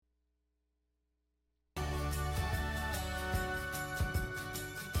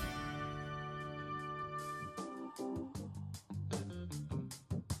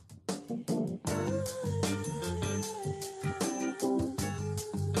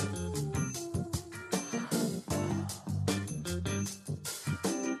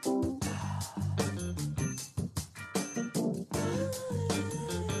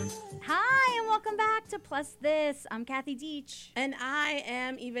To Plus This. I'm Kathy Deach. And I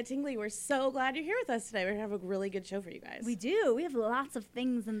am Eva Tingley. We're so glad you're here with us today. We're going to have a really good show for you guys. We do. We have lots of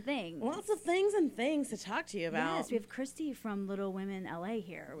things and things. Lots of things and things to talk to you about. Yes, we have Christy from Little Women LA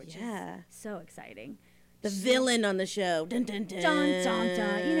here, which is so exciting. The villain on the show. Dun, dun, dun. Dun, dun,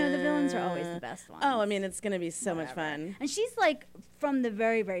 dun. You know, the villains are always the best ones. Oh, I mean, it's going to be so much fun. And she's like from the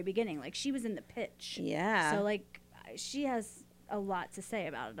very, very beginning. Like, she was in the pitch. Yeah. So, like, she has a lot to say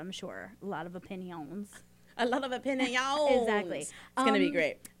about it, I'm sure. A lot of opinions. A lot of opinions. Exactly. It's going to be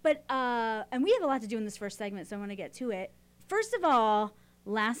great. But, and we have a lot to do in this first segment, so I want to get to it. First of all,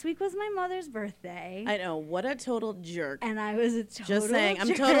 last week was my mother's birthday. I know. What a total jerk. And I was a total Just saying. jerk.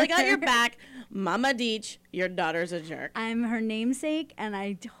 I'm totally got your back. Mama Deach, your daughter's a jerk. I'm her namesake, and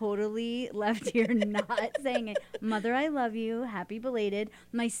I totally left here not saying it. Mother, I love you. Happy belated.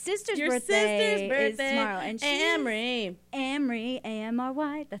 My sister's birthday is tomorrow. And Amry. Amry,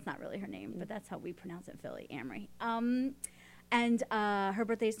 A-M-R-Y. That's not really her name, but that's how we pronounce it in Philly, Amry. And her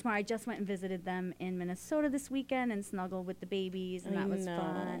birthday is tomorrow. I just went and visited them in Minnesota this weekend and snuggled with the babies, and that was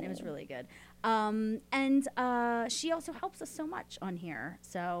fun. It was really good. And she also helps us so much on here.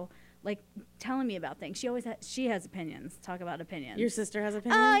 So, like, telling me about things. She has opinions. Talk about opinions. Your sister has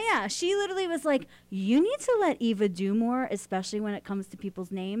opinions? Oh, yeah. She literally was like, you need to let Eva do more, especially when it comes to people's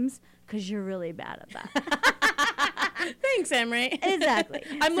names, because you're really bad at that. Thanks, Amry. Exactly.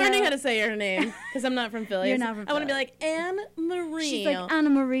 I'm learning how to say her name because I'm not from Philly. You're not from Philly. I want to be like Anne Marie. She's like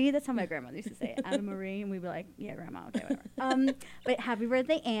Anna Marie. That's how my grandmother used to say it. Anna Marie. And we'd be like, yeah, Grandma, okay, whatever. But happy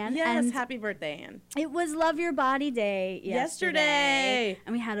birthday, Anne. Yes, and happy birthday, Anne. it was Love Your Body Day yesterday.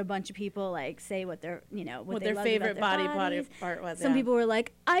 And we had a bunch of people like say what their, what their they favorite loved about body their bodies. part was. Some people were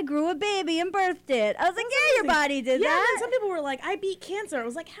like, I grew a baby and birthed it. I was like, yeah, your body did that. And some people were like, I beat cancer. I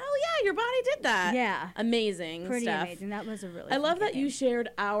was like, hell yeah, your body did that. Yeah. Amazing Pretty stuff. amazing. That was a really I fun love that game. you shared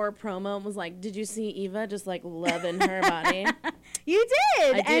our promo and was like, did you see Eva just like loving her body? You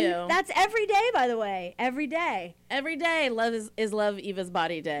did. I do. And that's every day, by the way. Every day. Every day, love is Love Eva's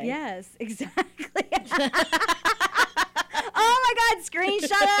Body Day. Yes, exactly. Oh my God, screenshot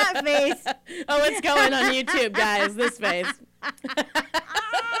that face. Oh, it's going on YouTube, guys, this face.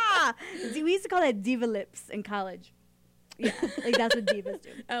 We used to call that diva lips in college. Yeah, like that's what divas do.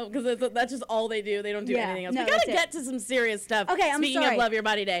 Oh, because that's just all they do. They don't do anything else. No, we gotta get to some serious stuff. Okay, I'm Speaking sorry. of Love Your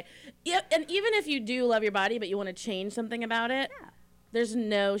Body Day. Yep, and even if you do love your body, but you want to change something about it, there's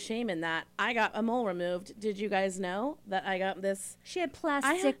no shame in that. I got a mole removed. Did you guys know that I got this? She had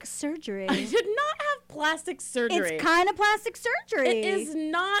plastic surgery. I did not have plastic surgery. It's kind of plastic surgery. It is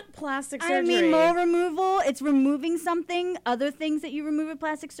not plastic surgery. I mean, mole removal. It's removing something. Other things that you remove with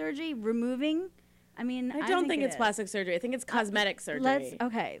plastic surgery, removing. I mean, I don't think it's plastic surgery. I think it's cosmetic surgery.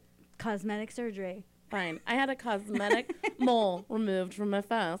 Cosmetic surgery. Fine. I had a cosmetic mole removed from my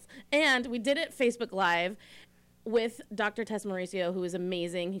face. And we did it Facebook Live with Dr. Tess Mauricio, who is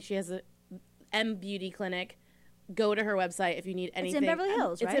amazing. She has a M Beauty Clinic. Go to her website if you need anything. It's in Beverly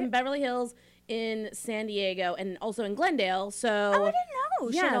Hills, right? It's in Beverly Hills, in San Diego, and also in Glendale. So I didn't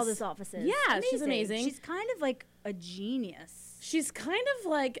know she had all Yes. these offices. Yeah, she's amazing. She's kind of like a genius. She's kind of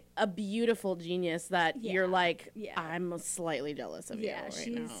like a beautiful genius that you're like, I'm slightly jealous of you right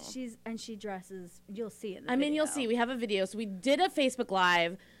now. She dresses. You'll see it. You'll see. We have a video. So we did a Facebook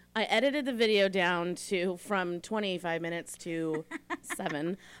Live. I edited the video down from 25 minutes to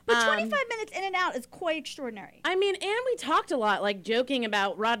 7. But 25 minutes in and out is quite extraordinary. And we talked a lot, like joking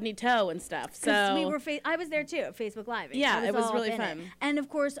about Rodney Toe and stuff. So I was there too at Facebook Live. Yeah, it was really fun. And of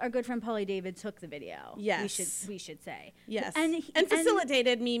course, our good friend Paulie David took the video. Yes, we should say. Yes, and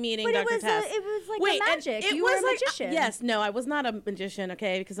facilitated me meeting Dr. Tess. It was like magic. You were a magician. Yes, no, I was not a magician.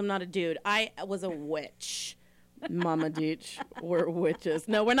 Okay, because I'm not a dude. I was a witch. Mama Deach, we're witches.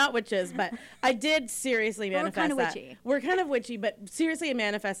 No, we're not witches, but I did seriously manifest that. We're kind of witchy. We're kind of witchy, but seriously I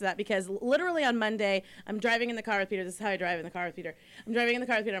manifested that because literally on Monday, I'm driving in the car with Peter. This is how I drive in the car with Peter. I'm driving in the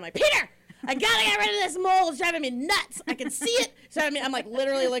car with Peter. I'm like, Peter! I gotta get rid of this mole. It's driving me nuts. I can see it. It's driving me. I'm like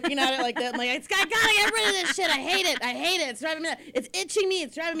literally looking at it like that. I'm like, I gotta get rid of this shit. I hate it. It's driving me nuts. It's itching me.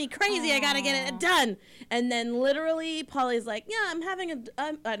 It's driving me crazy. I gotta get it done. And then literally, Paulie's like, yeah, I'm having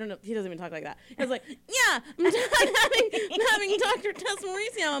I don't know. He doesn't even talk like that. He was like, yeah, I'm having Dr. Tess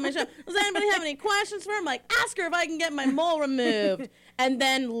Mauricio on my show. Does anybody have any questions for him? Like, ask her if I can get my mole removed. And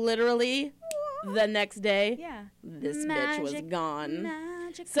then literally the next day, this bitch was gone.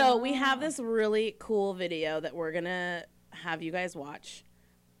 So we have this really cool video that we're going to have you guys watch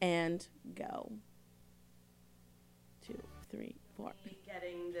and go. 3, 4.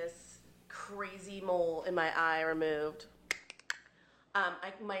 Getting this crazy mole in my eye removed.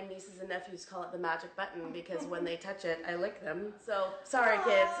 My nieces and nephews call it the magic button because when they touch it, I lick them. So, sorry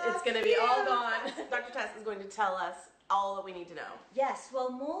kids, it's going to be all gone. Dr. Tess is going to tell us all that we need to know. Yes,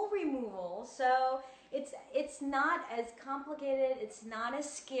 well, mole removal, so it's not as complicated, it's not as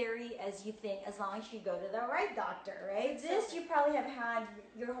scary as you think, as long as you go to the right doctor, right? This you probably have had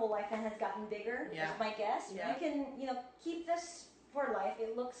your whole life and has gotten bigger, is my guess. Yeah. You can, keep this for life.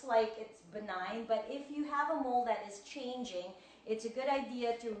 It looks like it's benign, but if you have a mole that is changing, it's a good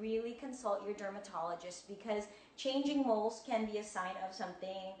idea to really consult your dermatologist, because changing moles can be a sign of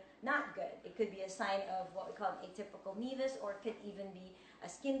something not good. It could be a sign of what we call an atypical nevus, or it could even be a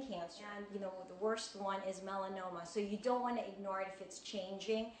skin cancer. And the worst one is melanoma. So you don't want to ignore it if it's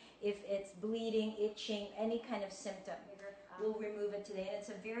changing, if it's bleeding, itching, any kind of symptom. We'll remove it today. And it's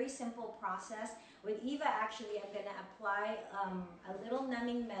a very simple process. With Eva, actually, I'm going to apply a little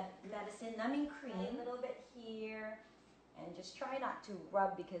numbing medicine, numbing cream, a little bit here, and just try not to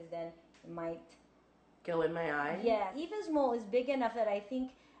rub, because then it might Go in my eye? Yeah, Eva's mole is big enough that I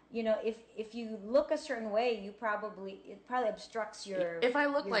think, if you look a certain way, it probably obstructs your... If I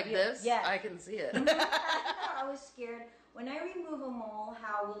look your like view. this, Yeah. I can see it. I was scared. When I remove a mole,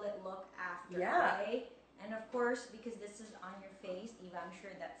 how will it look after, Yeah. right? And of course, because this is on your face, Eva, I'm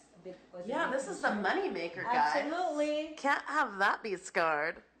sure that's a big... Yeah, this is the money maker, guys. Absolutely. Can't have that be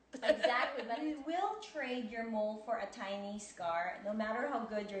scarred. Exactly, but we will trade your mole for a tiny scar, no matter how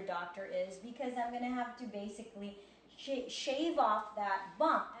good your doctor is, because I'm going to have to basically shave off that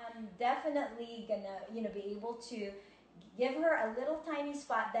bump. I'm definitely going to, be able to give her a little tiny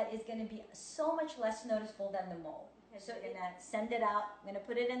spot that is going to be so much less noticeable than the mole. So we're going to send it out. I'm going to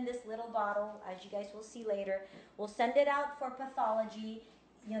put it in this little bottle, as you guys will see later. We'll send it out for pathology.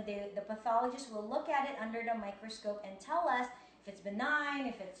 The pathologist will look at it under the microscope and tell us if it's benign,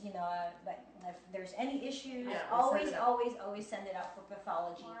 if it's, but if there's any issues. Yeah, always send it out for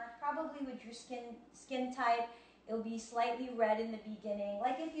pathology. Probably with your skin type, it'll be slightly red in the beginning.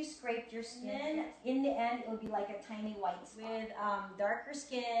 Like if you scraped your skin, in the end, it'll be like a tiny white spot. With darker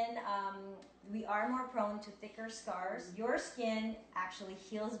skin, we are more prone to thicker scars. Your skin actually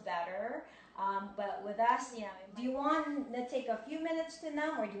heals better. But with us, do you want to take a few minutes to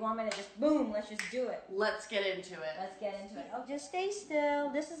numb, or do you want me to just boom, let's just do it? Let's get into it. Let's get into it. Oh, just stay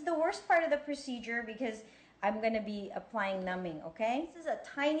still. This is the worst part of the procedure because I'm going to be applying numbing, okay? This is a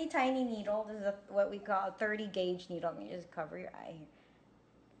tiny, tiny needle. This is what we call a 30 gauge needle. Let me just cover your eye here.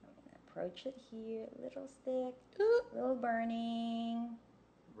 I'm going to approach it here. Little stick, little burning.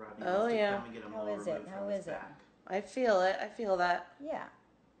 Rodney Oh, wants to yeah. come and get a How mole is it? removed How from his is it? back. I feel it. I feel that. Yeah,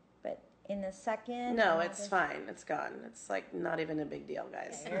 but in a second. No, I'll it's just- fine. It's gone. It's like not even a big deal,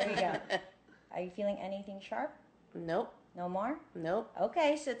 guys. Okay, here we go. Are you feeling anything sharp? Nope. No more? Nope.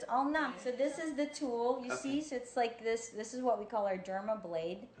 Okay, so it's all numb. So this is the tool, you Okay. see? So it's like this. This is what we call our derma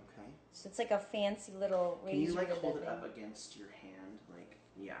blade. Okay. So it's like a fancy little razor. Can you like with a hold it thing. up against your hand? Like,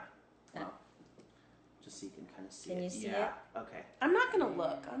 yeah. No. Well, just so you can kind of see Can it. you see yeah. Okay. I'm not gonna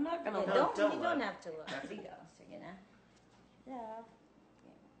look. I'm not gonna Yeah, look. don't you don't look. have to look. That's Here we it. go. So you're gonna, yeah.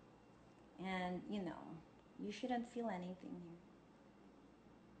 And you shouldn't feel anything here.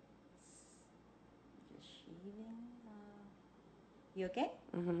 Just shaving. You okay?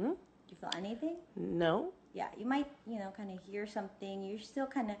 Mm-hmm. Do you feel anything? No. Yeah, you might, kind of hear something. You still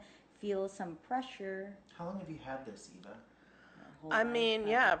kind of feel some pressure. How long have you had this, Eva? Whole I life, mean,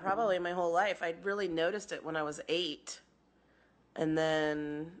 yeah, probably my whole life. I really noticed it when I was 8. And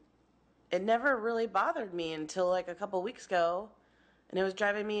then it never really bothered me until like a couple weeks ago. And it was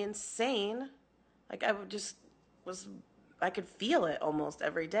driving me insane. Like I could feel it almost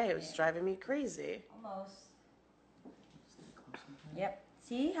every day. It was driving me crazy. Almost. Yep.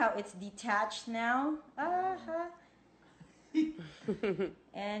 See how it's detached now? Uh-huh.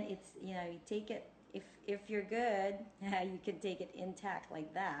 And it's, you take it, if you're good, you can take it intact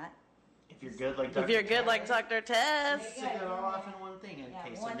like that. If you're good, like If Dr. you're good like Dr. Tess. Stick it all off in one thing. Yeah,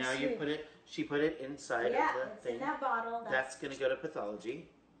 Okay, so one now you swoop. put it, she put it inside Yeah, of the it's thing. in that bottle. That's going to go to pathology.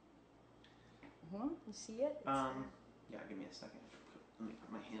 You see it? It's, Yeah, give me a second. Let me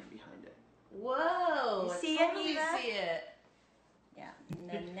put my hand behind it. Whoa. You I see it, totally Eva? see it. yeah. And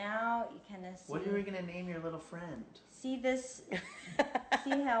then now you kind of see. What are we going to name your little friend? See this?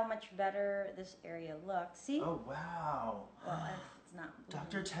 See how much better this area looks? See? Oh, wow. Well, it's not.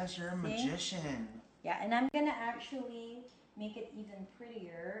 Dr. Tess, you're a See? magician. Yeah, and I'm gonna actually make it even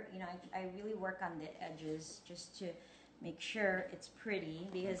prettier. I really work on the edges just to make sure it's pretty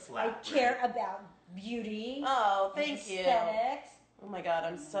because Flat, I care about beauty. Oh, and thank you. aesthetics. Oh my God,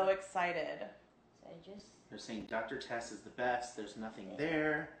 I'm so excited. So I just They're saying Dr. Tess is the best. There's nothing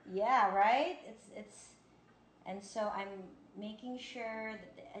there. Yeah, right? It's and so I'm making sure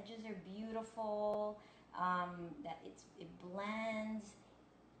that the edges are beautiful, that it blends.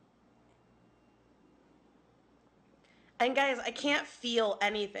 And guys, I can't feel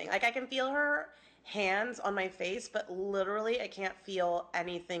anything. Like, I can feel her hands on my face, but literally I can't feel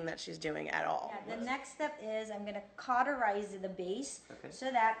anything that she's doing at all. Yeah, the next step is I'm going to cauterize the base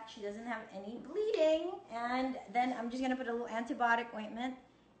so that she doesn't have any bleeding. And then I'm just going to put a little antibiotic ointment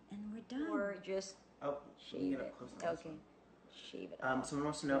and we're done. Or just Oh, let me shave get it. up close on this Okay. one. Shave it off. Someone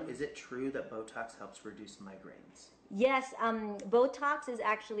wants to know, is it true that Botox helps reduce migraines? Yes, Botox is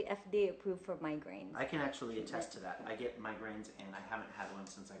actually FDA approved for migraines. I can actually attest to that. I get migraines, and I haven't had one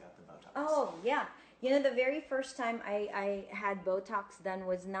since I got the Botox. Oh, yeah. You know, the very first time I had Botox done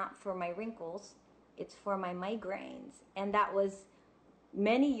was not for my wrinkles. It's for my migraines. And that was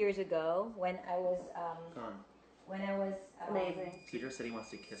many years ago when I was... Gone. when I was... Amazing. Peter said he wants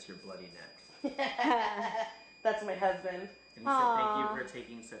to kiss your bloody neck. That's my husband. And he said thank you for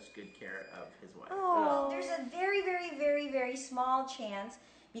taking such good care of his wife. Oh, there's a very, very, very, very small chance,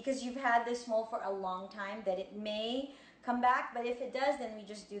 because you've had this mole for a long time, that it may come back. But if it does, then we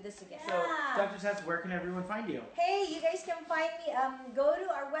just do this again. So, Dr. Tess, where can everyone find you? Hey, you guys can find me. Go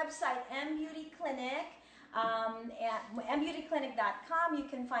to our website, M Beauty Clinic, at mbeautyclinic.com. You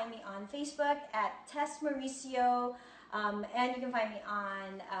can find me on Facebook at Tess Mauricio. And you can find me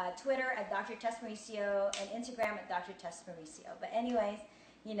on Twitter at Dr. Tess Mauricio and Instagram at Dr. Tess Mauricio. But anyways,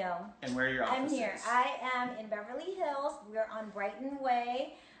 you know. And where are your offices? I'm here. I am in Beverly Hills. We're on Brighton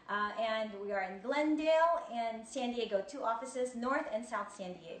Way. And we are in Glendale and San Diego. 2 offices, North and South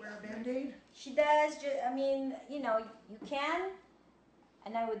San Diego. Wear a Band-Aid? She does. I mean, you know, you can.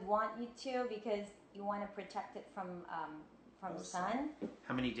 And I would want you to, because you want to protect it from the sun.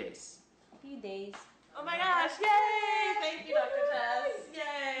 How many days? A few days. Oh my gosh, yay! Thank you, Dr. Tess.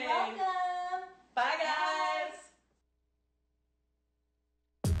 Yay! Welcome. Bye, guys.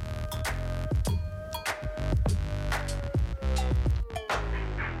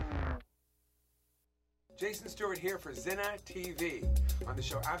 Jason Stewart here for Zinna TV. On the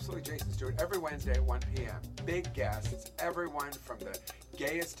show Absolutely Jason Stewart every Wednesday at 1 p.m. Big guests, everyone from the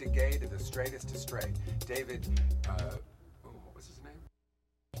gayest to gay to the straightest to straight. David, what was his name?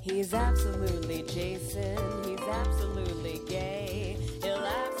 He's absolutely Jason, he's absolutely gay, he'll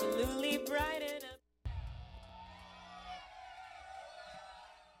absolutely brighten up.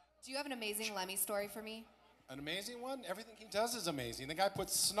 Do you have an amazing Lemmy story for me? An amazing one? Everything he does is amazing. The guy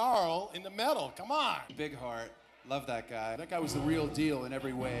puts snarl in the metal. Come on. Big heart. Love that guy. That guy was the real deal in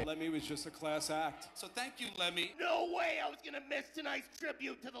every way. Lemmy was just a class act. So thank you, Lemmy. No way I was gonna miss tonight's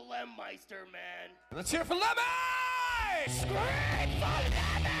tribute to the Lemmeister, man. Let's hear for Lemmy! Scream for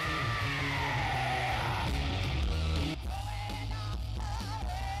Lemmy!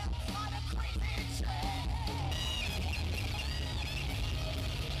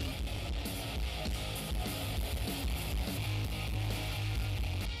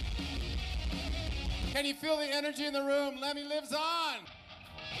 Can you feel the energy in the room? Lemmy lives on.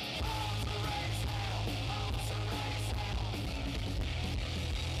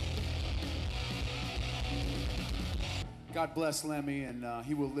 God bless Lemmy, and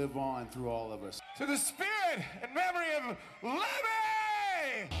he will live on through all of us. To the spirit and memory of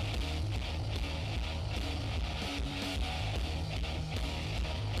Lemmy!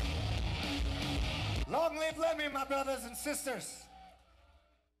 Long live Lemmy, my brothers and sisters.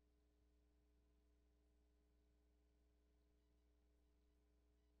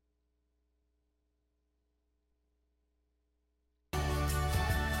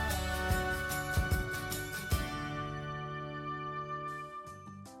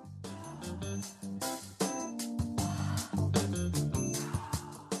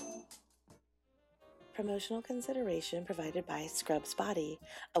 Promotional consideration provided by Scrubs Body,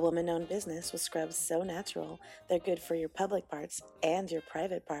 a woman-owned business with scrubs so natural they're good for your public parts and your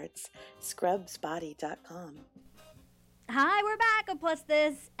private parts. ScrubsBody.com. Hi, we're back on Plus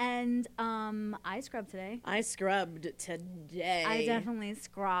This, and I scrubbed today. I scrubbed today. I definitely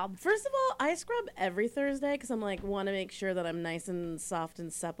scrubbed. First of all, I scrub every Thursday because I'm like, want to make sure that I'm nice and soft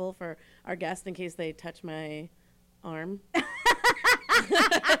and supple for our guests in case they touch my arm.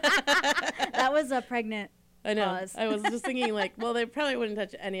 That was a pregnant I know. pause. I was just thinking, like, well, they probably wouldn't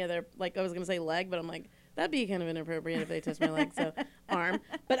touch any other, like, I was going to say leg, but I'm like, that'd be kind of inappropriate if they touched my leg, so arm.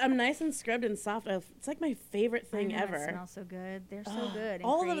 But I'm nice and scrubbed and soft. It's like my favorite thing ever. It smells so good. They're so good. And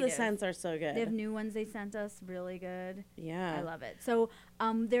All of the creative. scents are so good. They have new ones they sent us, really good. Yeah. I love it. So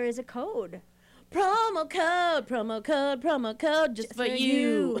there is a code. Promo code, just for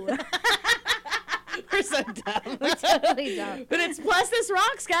you. For We're so dumb. We're totally dumb. But it's Plus This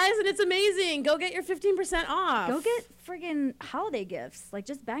Rocks, guys, and it's amazing. Go get your 15% off. Go get friggin' holiday gifts. Like,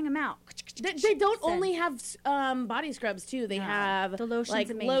 just bang them out. They don't only have body scrubs, too. They have the lotion's like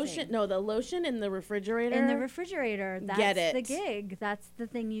amazing. lotion. No, the lotion in the refrigerator. In the refrigerator. That's Get it. the gig. That's the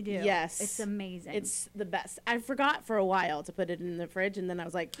thing you do. Yes. It's amazing. It's the best. I forgot for a while to put it in the fridge, and then I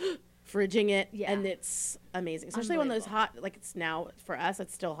was like, fridging it, and it's amazing. Especially when those hot, like it's now for us,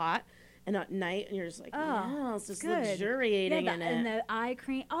 it's still hot. And at night, and you're just like, oh, it's just good. luxuriating Yeah, in it. And the eye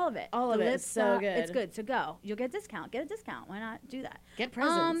cream, all of it. All of The it is lip so stuff, good. It's good. So go. You'll get a discount. Get a discount. Why not do that? Get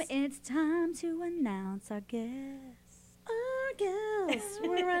presents. It's time to announce our guest. Our guest.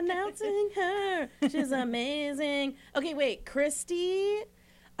 We're announcing her. She's amazing. Okay, wait. Christy.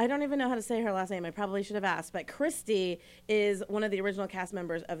 I don't even know how to say her last name. I probably should have asked. But Christy is one of the original cast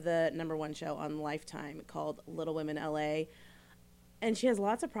members of the #1 show on Lifetime called Little Women LA. And she has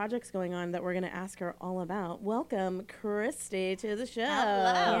lots of projects going on that we're going to ask her all about. Welcome, Christy, to the show.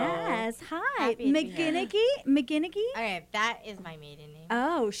 Hello. Yes. Hi. Happy to be here. McGinnicky? Okay, that is my maiden name.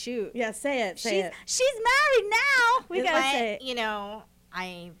 Oh, shoot. Yeah, say it. Say it. She's married now. We got to But, say it. You know,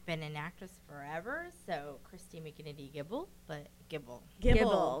 I've been an actress forever, so Christy McGinnity Gibble, but Gibble.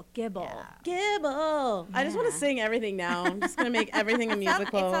 Gibble. Gibble. I just want to sing everything now. I'm just going to make everything a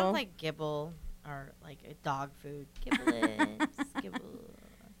musical. It sounds like Gibble, or like a dog food. Gibblets, Gibble.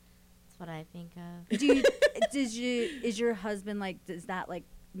 That's what I think of. Is your husband like, does that like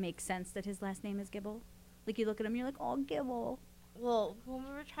make sense that his last name is Gibble? Like you look at him, you're like, oh, Gibble. Well, when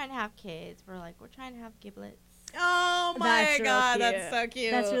we were trying to have kids, we're trying to have giblets. Oh my God, real that's so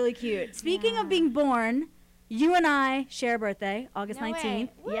cute. That's really cute. Speaking of being born, you and I share a birthday, August No 19th.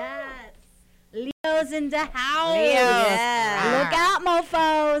 way. Yes. Leo's in the house. Leo's. Yeah. Look out,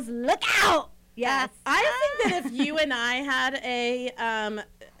 mofos. Look out. Yes. I think that if you and I had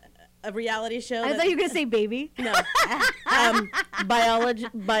a reality show. I thought you were going to say baby. No.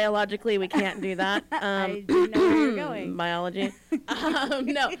 Biologically, we can't do that. I didn't know where you were going. Biology.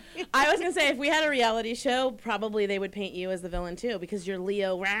 No. I was going to say, if we had a reality show, probably they would paint you as the villain, too, because you're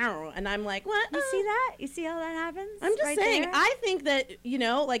Leo. Wow. And I'm like, what? You see that? You see how that happens? I'm just right saying, there? I think that,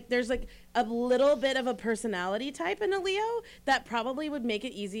 like, there's, like, a little bit of a personality type in a Leo that probably would make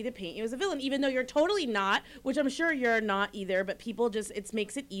it easy to paint you as a villain, even though you're totally not, which I'm sure you're not either, but people just, it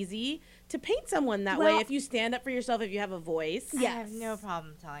makes it easy to paint someone that way if you stand up for yourself, if you have a voice. I have no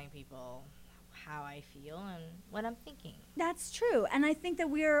problem telling people how I feel and what I'm thinking. That's true. And I think that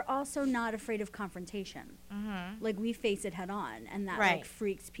we're also not afraid of confrontation. Mm-hmm. Like, we face it head on, and that, Right. like,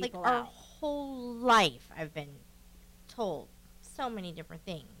 freaks people Like, our out. whole life, I've been told so many different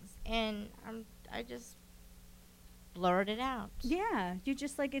things, and I just blurt it out. Yeah. You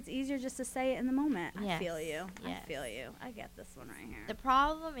just, like, it's easier just to say it in the moment. I Yes, feel you. yes. I feel you. I get this one right here. The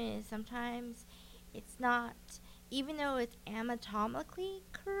problem is sometimes it's not, even though it's anatomically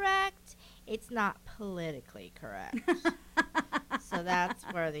correct, it's not politically correct. So that's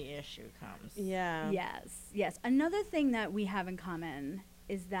where the issue comes. Yeah. Yes. Another thing that we have in common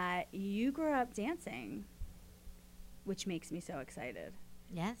is that you grew up dancing, which makes me so excited.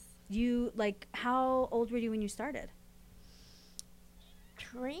 Yes. You, like, how old were you when you started?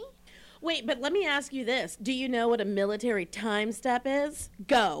 3? Wait, but let me ask you this. Do you know what a military time step is?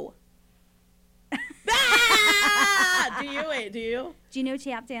 Go. Do you? Wait, do you? Do you know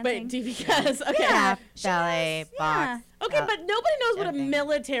tap dancing? Wait, because, okay. Tap, ballet, box. Okay, but nobody knows what a Jumping.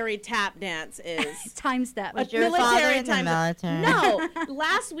 military tap dance is. Time step. Was your father in the military? No.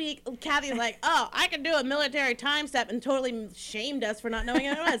 Last week, Kathy was like, oh, I can do a military time step, and totally shamed us for not knowing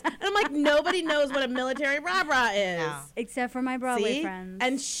what it was. And I'm like, nobody knows what a military rah-rah is. No. Except for my Broadway See? friends.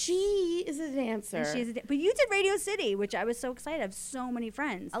 And she is a dancer. And she's but you did Radio City, which I was so excited. I have so many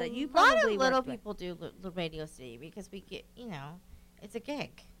friends that you A lot probably of little worked with. people do Radio City because we get, it's a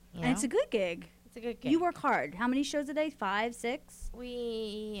gig. You And it's know? a good gig. It's a good gig. You work hard. How many shows a day? 5, 6?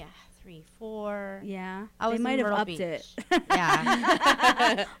 We 3, 4. Yeah. I was they in might have Myrtle upped Beach. it.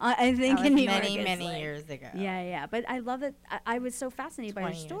 Yeah. I think That in was New York many, it's many like- years ago. Yeah. But I love it. I was so fascinated by your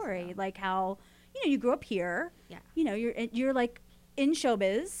 20 years story, ago. like how you grew up here. Yeah. You're like in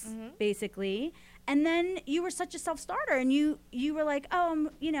showbiz basically, and then you were such a self-starter, and you were like, oh,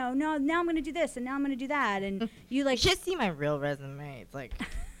 no, now I'm gonna do this, and now I'm gonna do that, and you like. You should see my real resume. It's like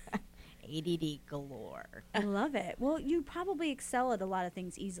ADD galore. I love it. Well, you probably excel at a lot of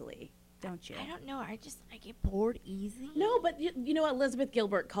things easily, don't you? I don't know. I get bored easy. No, but you know, Elizabeth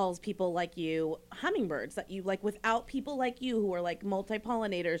Gilbert calls people like you hummingbirds, that you, like, without people like you who are like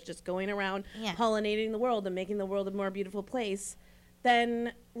multi-pollinators just going around Yeah. pollinating the world and making the world a more beautiful place,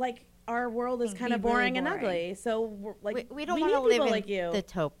 then, like, our world is Can kind be of boring, really and boring. ugly. So we're, like We don't need want to people live like in you. the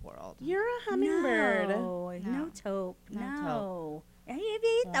taupe world. You're a hummingbird. No taupe. No No. I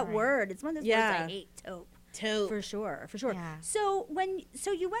hate that Boring. word. It's one of those Yeah. words I hate, taupe. Taupe. For sure. Yeah. So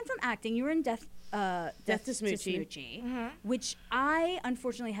you went from acting, you were in Death to Smoochie. which I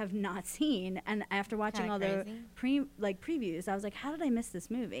unfortunately have not seen. And after watching Kinda all the previews, I was like, how did I miss this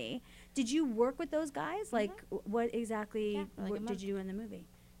movie? Did you work with those guys? Like, what exactly Yeah, really what good did month. you do in the movie?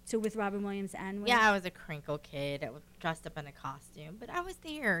 So with Robin Williams and with Yeah, I was a crinkle kid. I was dressed up in a costume, but I was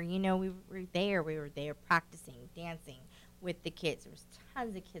there. You know, we were there. We were there practicing, dancing with the kids. There was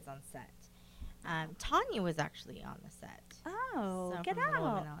tons of kids on set. Tanya was actually on the set. Oh, So get from Little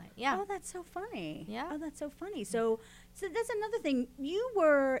out! Women LA. Yeah. Oh, that's so funny. Yeah. Oh, that's so funny. So that's another thing. You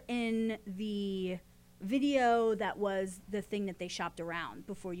were in the video that was the thing that they shopped around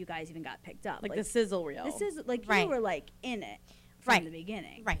before you guys even got picked up, Like the sizzle reel. This is like Right. you were like in it from Right. the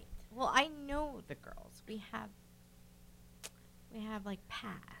beginning. Right. Well, I know the girls. We have like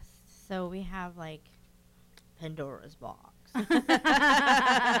past. So we have like Pandora's box.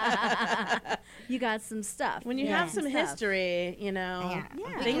 You got some stuff. When you Yeah. have some Stuff. history, you know, Yeah.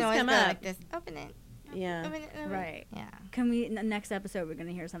 Yeah. things You always come go up. like this. Open it. Yeah. Open it. Open it. Right. Yeah. Can we in the next episode we're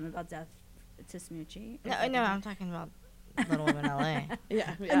gonna hear something about Death to Smoochie? No, I'm talking about Little Women LA.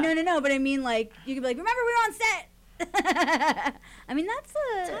 Yeah. No, but I mean like you could be like, remember we were on set. I mean that's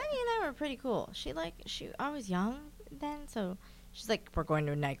Tanya and I were pretty cool. I was young then, so she's like, we're going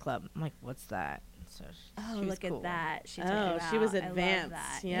to a nightclub. I'm like, what's that? So Oh, she was look cool. at that. She took Oh, it she was out. I love advanced.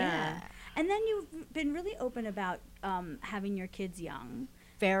 that. Yeah. And then you've been really open about having your kids young.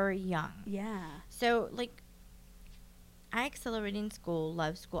 Very young. Yeah. So like, I accelerated in school,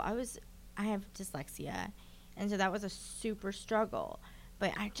 loved school. I have dyslexia, and so that was a super struggle.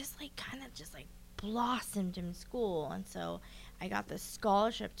 But I just like kind of just like blossomed in school, and so I got this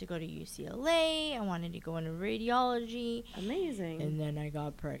scholarship to go to UCLA. I wanted to go into radiology. Amazing. And then I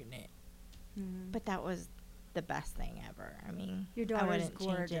got pregnant. But that was the best thing ever. I mean, Your I daughter's wouldn't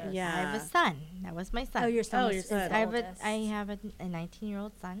change gorgeous. it. Yeah. I have a son. That was my son. Oh, your son. Oh, was- your is son. the oldest. I have a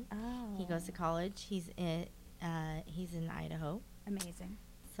 19-year-old son. Oh. He goes to college. He's in Idaho. Amazing.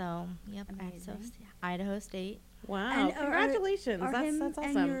 So, yep, Amazing. Idaho State. Wow. And Congratulations. Are That's him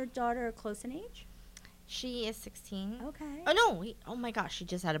awesome. and your daughter close in age? She is 16. Okay. Oh, no. Oh, my gosh. She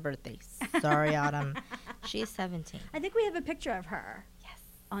just had a birthday. Sorry, Autumn. She is 17. I think we have a picture of her. Yes.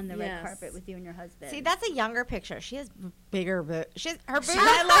 On the red Yes. carpet with you and your husband. See, that's a younger picture. She has bigger boobs. Her boobs.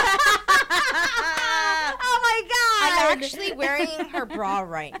 Oh my God! I'm actually wearing her bra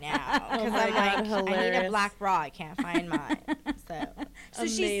right now. Oh Because my I'm God, like, I need a hilarious. black bra. I can't find mine. So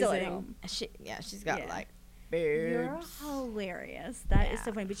she's still at Amazing. home. she's got Yeah. like You're boobs. hilarious. That is so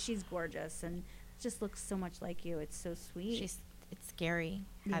Yeah. funny. But she's gorgeous and just looks so much like you. It's so sweet. It's scary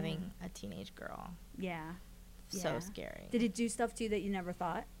Yeah. having a teenage girl. Yeah. So Yeah. scary. Did it do stuff to you that you never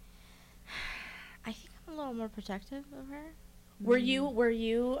thought? I think I'm a little more protective of her. Were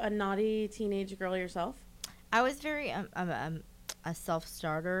you a naughty teenage girl yourself? I was very a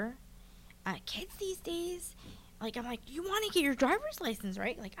self-starter. Kids these days, like I'm like, you want to get your driver's license,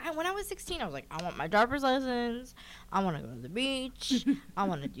 right? Like when I was 16, I was like, I want my driver's license. I want to go to the beach. I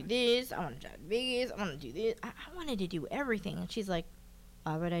want to do this. I want to drive to Vegas. I want to do this. I wanted to do everything, and she's like,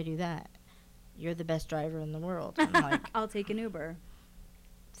 why would I do that? You're the best driver in the world. I'm like, I'll take an Uber.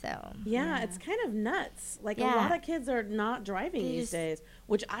 so Yeah, it's kind of nuts. Like a Yeah. lot of kids are not driving They these just- days,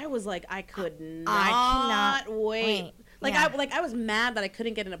 which I was like, I could I not cannot wait. wait. Like Yeah. I was mad that I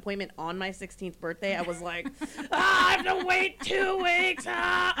couldn't get an appointment on my 16th birthday. I was like, I have to wait 2 weeks.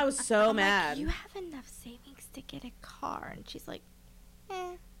 I was so I'm mad. like, you have enough savings to get a car, and she's like,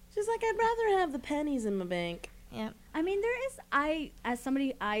 She's like, I'd rather have the pennies in my bank. yeah. I mean, as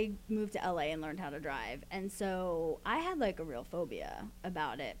somebody, I moved to LA and learned how to drive. And so I had like a real phobia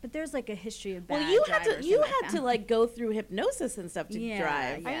about it. But there's like a history of bad Well, you had drivers to in my like family. go through hypnosis and stuff to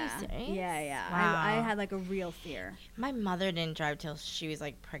drive. Yeah. Are you serious? Yeah. Wow. I had like a real fear. My mother didn't drive till she was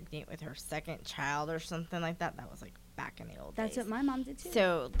like pregnant with her second child or something like that. That was like back in the old That's days. what my mom did too.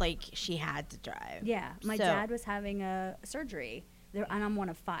 So like she had to drive. Yeah, my So- dad was having a surgery, and I'm one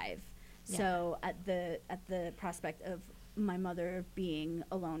of 5. Yeah. So at the prospect of my mother being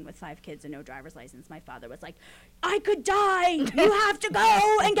alone with 5 kids and no driver's license, my father was like, I could die. You have to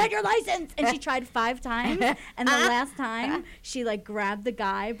go and get your license. And she tried 5 times. And the last time, she like grabbed the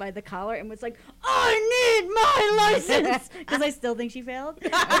guy by the collar and was like, I need my license. Because I still think she failed.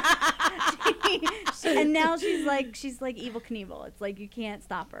 And now she's like Evel Knievel. It's like you can't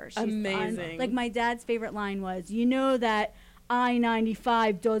stop her. She's Amazing. like my dad's favorite line was, you know that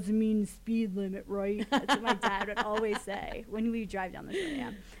I-95 doesn't mean speed limit, right? That's what my dad would always say when we drive down the road.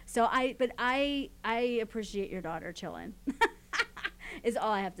 Yeah. So I appreciate your daughter chilling. Is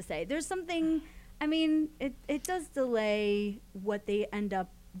all I have to say. There's something. I mean, it does delay what they end up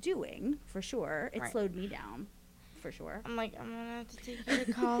doing for sure. It slowed me down. For sure. I'm like, I'm going to have to take you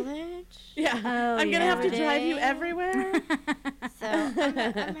to college. Yeah. I'm going to have to drive you everywhere. So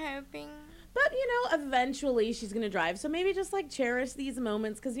I'm hoping. But, eventually she's going to drive. So maybe just, cherish these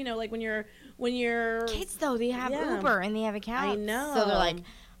moments. Because, like, when you're... Kids, though, they have Uber and they have accounts. I know. So they're like,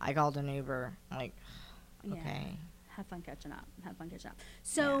 I called an Uber. I'm like, okay. Yeah. Have fun catching up.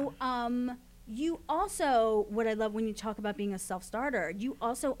 So, you also, what I love when you talk about being a self-starter, you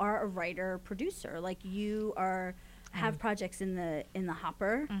also are a writer-producer. Like, you have projects in the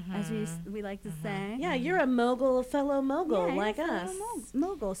hopper, as we like to say. Yeah, you're a fellow mogul like us.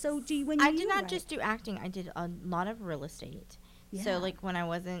 Mogul. So I did not just do acting. I did a lot of real estate. Yeah. So like when I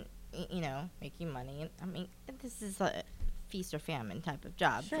wasn't, making money, I mean, this is a feast or famine type of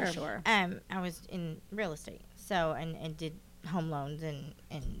job. Sure. I was in real estate. So and did home loans and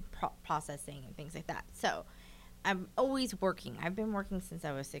processing and things like that. So I'm always working. I've been working since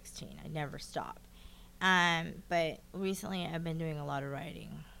I was 16. I never stopped. But recently I've been doing a lot of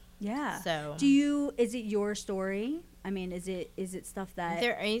writing. Yeah. So is it your story? I mean, is it stuff that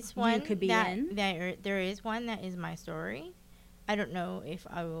there is one you could be in? There is one that is my story. I don't know if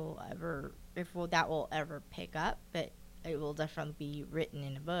that will ever pick up, but it will definitely be written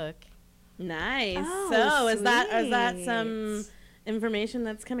in a book. Nice. Oh, so is that some information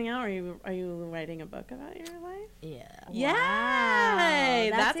that's coming out? Are you writing a book about your life? Yeah. Yay!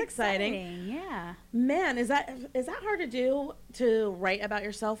 Wow, That's exciting. Yeah. Man, is that hard to do, to write about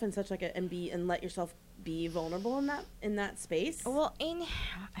yourself in such and let yourself be vulnerable in that space? Well,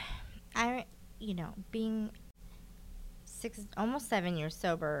 being almost 7 years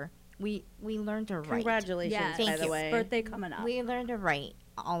sober, we learned to write. Congratulations, by the way. Birthday coming up. We learned to write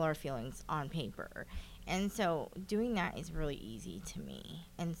all our feelings on paper. And so doing that is really easy to me.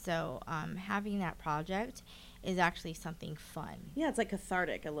 And so having that project is actually something fun. Yeah, it's like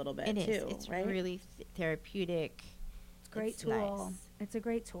cathartic a little bit, too. It's right? Really therapeutic. It's a great tool. Nice. It's a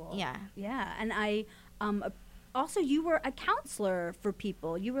great tool. Yeah. Yeah. And I also, you were a counselor for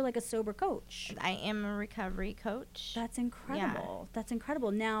people. You were like a sober coach. I am a recovery coach. That's incredible. Yeah. That's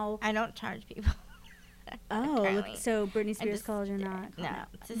incredible. Now, I don't charge people. So Britney Spears calls you're not. No.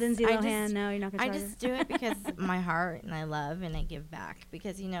 Lindsay Lohan, no, you're not going to charge I just do it because my heart and I love and I give back.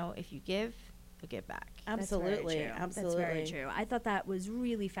 Because, if you give, you'll get back. Absolutely. That's very true. I thought that was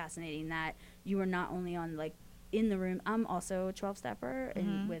really fascinating that you were not only on, in the room. I'm also a 12-stepper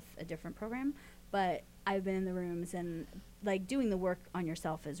with a different program. But I've been in the rooms and, doing the work on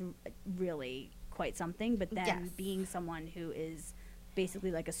yourself is really quite something. But then being someone who is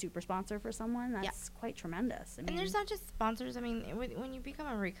basically like a super sponsor for someone, that's quite tremendous. I mean, and there's not just sponsors. I mean, when you become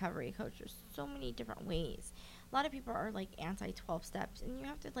a recovery coach, there's so many different ways. A lot of people are anti-12 steps, and you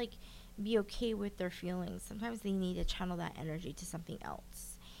have to be okay with their feelings. Sometimes they need to channel that energy to something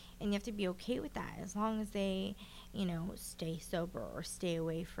else, and you have to be okay with that as long as they, stay sober or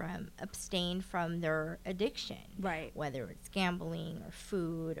abstain from their addiction. Right. Whether it's gambling or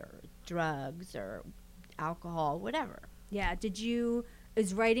food or drugs or alcohol, whatever. Yeah.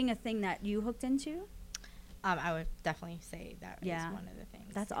 Is writing a thing that you hooked into? I would definitely say that is one of the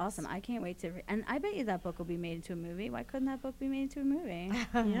things. That's awesome. I can't wait to and I bet you that book will be made into a movie. Why couldn't that book be made into a movie?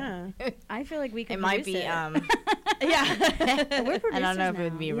 Yeah. I feel like we could It might be, yeah. I don't know if it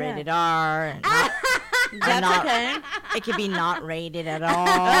would be rated R. That's okay. It could be not rated at all.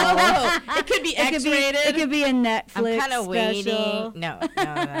 It could be X-rated. It could be a Netflix I'm kind of waiting. No.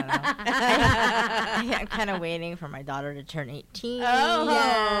 I'm kind of waiting for my daughter to turn 18. Oh,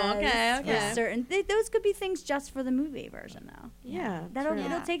 yes. Okay. Yeah. Certain those could be things just for the movie version, though. Yeah,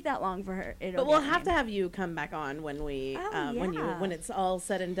 it'll take that long for her. But we'll have to have you come back on when we when it's all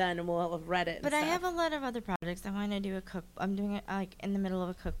said and done, and we'll have read it. But I have a lot of other projects. I want to do a cook. I'm doing it in the middle of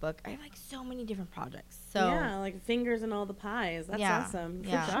a cookbook. I have so many different projects. So yeah, fingers in all the pies. That's awesome.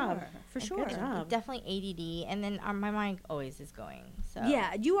 Good job. For sure. Good job. Definitely ADD, and then my mind always is going. So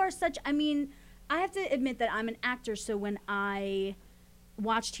yeah, you are such. I mean, I have to admit that I'm an actor, so when I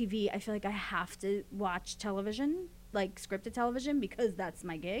watch TV, I feel like I have to watch television, scripted television, because that's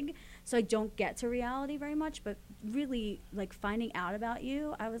my gig. So I don't get to reality very much. But really, finding out about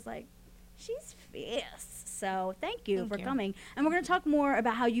you, I was like, she's fierce. So thank you for coming. And we're going to talk more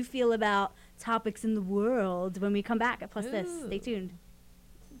about how you feel about topics in the world when we come back at Plus This. Stay tuned.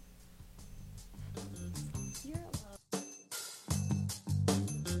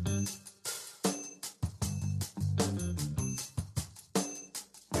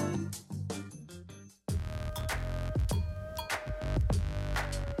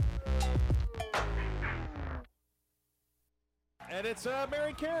 And it's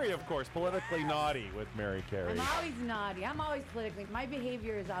Mary Carey, of course, Politically Naughty with Mary Carey. I'm always naughty. I'm always politically. My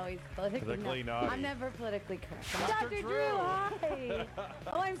behavior is always politically naughty. I'm never politically correct. Dr. Drew, hi.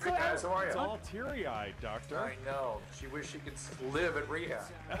 Oh, I'm so. Hey guys, how are you? It's all teary-eyed, Doctor. I know. She wished she could live at rehab.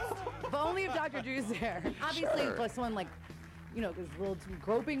 But only if Dr. Drew's there. Obviously, Sure. if someone like, because a little too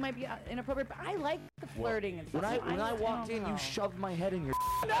groping might be inappropriate. But I like the flirting and stuff. When I walked in, you shoved my head in your.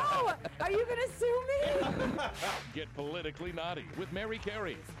 No! Are you gonna sue me? Get Politically Naughty with Mary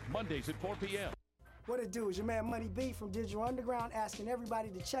Carey, Mondays at 4 p.m. What it do is your man Money B from Digital Underground asking everybody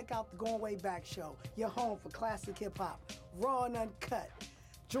to check out the Going Way Back show, your home for classic hip hop, raw and uncut.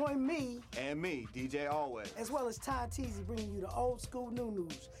 Join me And me, DJ Always. as well as Ty Teasy bringing you the old school new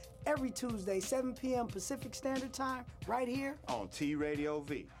news every Tuesday, 7 p.m. Pacific Standard Time, right here On T Radio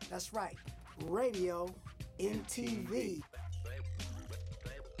V. That's right, Radio MTV.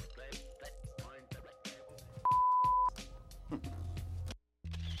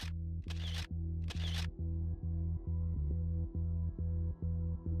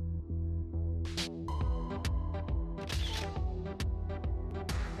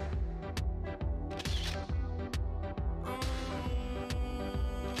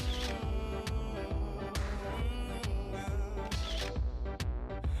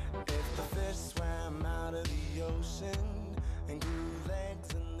 If the fish swam out of the ocean and grew legs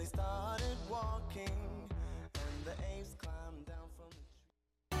and they started walking, and the apes climbed down from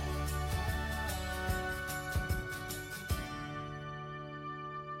the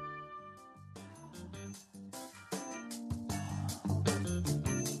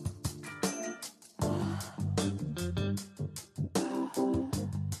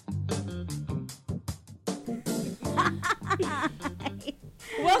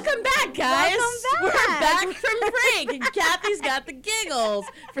Welcome back, guys. Welcome We're back. back from break, and Kathy's got the giggles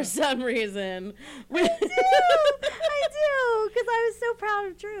for some reason. I do, because I was so proud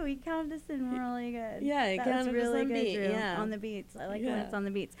of Drew. He counted us in really good. Yeah, he that counted was us really on good, beat, Drew. yeah. On the beats. I like when Yeah. it's on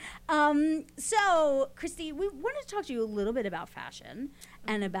the beats. So, Christy, we wanted to talk to you a little bit about fashion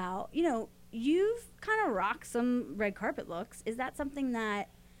and about, you've kind of rocked some red carpet looks. Is that something that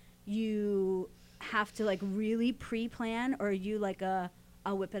you have to, really pre-plan, or are you like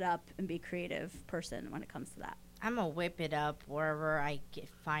I'll whip it up and be creative person when it comes to that? I'm a whip it up wherever I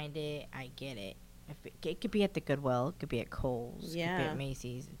find it. I get it. It could be at the Goodwill. It could be at Kohl's. It could be Yeah. at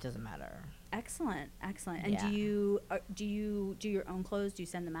Macy's. It doesn't matter. Excellent. And Yeah. do you do your own clothes? Do you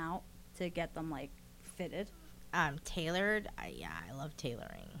send them out to get them fitted? Tailored. I love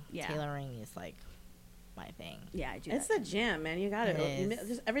tailoring. Yeah. Tailoring is my thing. Yeah, I do. It's the jam, man. You got it. It is.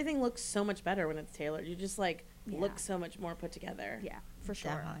 Just everything looks so much better when it's tailored. You just Yeah. look so much more put together. Yeah, for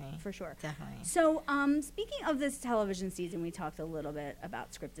sure. Definitely. For sure. Definitely. So, speaking of this television season, we talked a little bit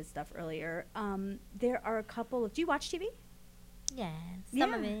about scripted stuff earlier. There are a couple of. Do you watch TV? Yeah,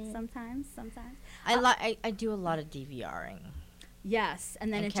 Some of it. Sometimes. I do a lot of DVRing. Yes,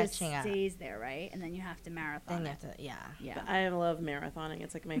 and then And it just catching up. stays there, right? And then you have to marathon. Then you have to, Yeah. But I love marathoning.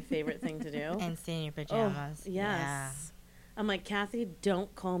 It's my favorite thing to do. And stay in your pajamas. Oh, yes. I'm like, Kathy,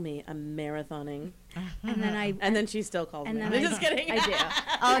 don't call me. I'm marathoning. And then she still calls and me. then I'm just kidding. I do.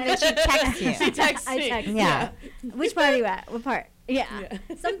 Oh, and then she texts you. She texts I me. text Yeah. you. Which part are you at? What part? Yeah.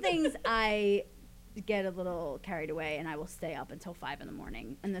 Some things I get a little carried away, and I will stay up until 5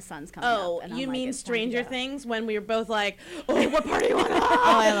 a.m. and the sun's coming up. Oh, And you I'm mean it's time to Stranger go. Things when we were both like, oh, what part do you want to Oh,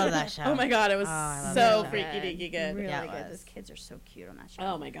 I love that show. Oh my God, it was I love so that show. freaky deaky good. Really Yeah, it good. was. Those kids are so cute on that show.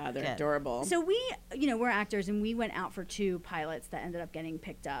 Oh my God, they're Good. adorable. So we, we're actors, and we went out for 2 pilots that ended up getting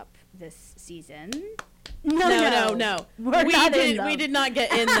picked up this season. No. We're not in them. We did not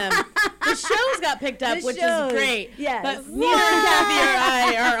get in them. The shows got picked up, The which shows, is great. yes. But neither Kathy or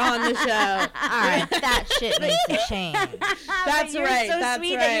I are on the show. All right, that shit needs to change. That's you're right. so that's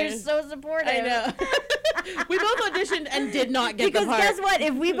sweet right. and you're so supportive. I know. We both auditioned and did not get Because the part. guess what?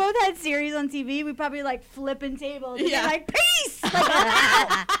 If we both had series on TV, we'd probably flipping tables. And Yeah. be like, peace.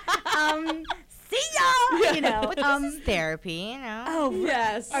 See y'all. But this is therapy, Oh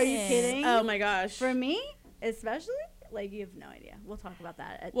yes. Are you kidding? Oh my gosh. For me, especially, you have no idea. We'll talk about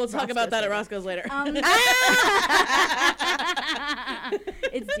that. We'll talk about that at Roscoe's later.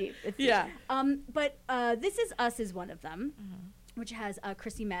 It's deep. It's deep. Yeah. But This Is Us is one of them, which has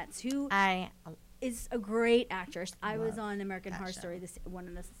Chrissy Metz, who is a great actress. I was on American Horror Story, one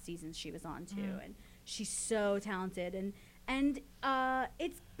of the seasons she was on too, and she's so talented. And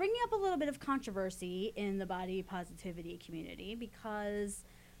it's bringing up a little bit of controversy in the body positivity community because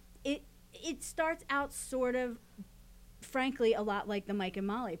it starts out sort of, frankly, a lot like the Mike and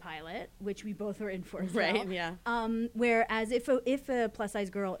Molly pilot, which we both were in for as Right, well. yeah. Whereas if a plus size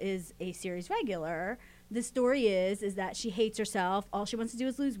girl is a series regular, the story is that she hates herself. All she wants to do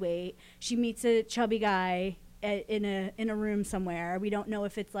is lose weight. She meets a chubby guy in a room somewhere. We don't know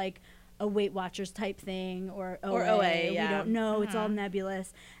if it's like a Weight Watchers type thing or OA. Yeah. We don't know. It's all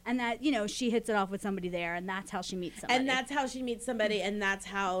nebulous. And that, you know, she hits it off with somebody there, and that's how she meets somebody. And that's how she meets somebody, and that's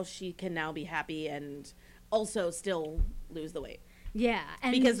how she can now be happy and also still lose the weight. Yeah.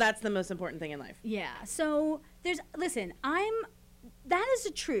 And because that's the most important thing in life. Yeah. So that is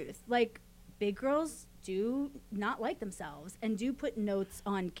the truth. Like, big girls do not like themselves and do put notes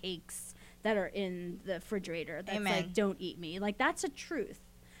on cakes that are in the refrigerator that's like, don't eat me. Like, that's a truth.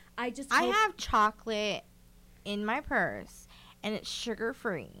 I have chocolate in my purse, and it's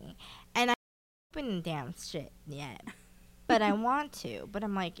sugar-free, and I haven't opened the damn shit yet, but I want to, but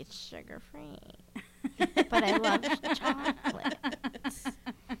I'm like, it's sugar-free, but I love chocolate.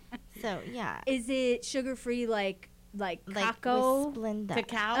 So, yeah. Is it sugar-free like Kako? With Splenda.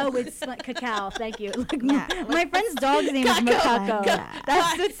 Cacao? Oh, with Cacao. Thank you. Like, Yeah, my friend's dog's name is Makako.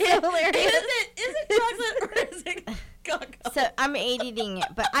 That's so hilarious. Is it chocolate or is it Kako? So I'm ADDing it,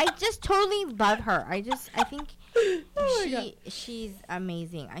 but I just totally love her. I think she's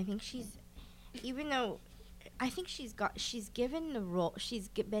amazing. I think even though I think she's given the role,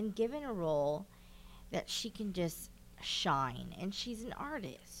 been given a role that she can just shine, and she's an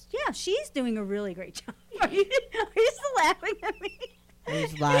artist. Yeah, she's doing a really great job. Are you still laughing at me?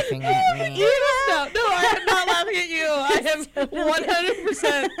 Who's laughing at me? No, I am not laughing at you. I am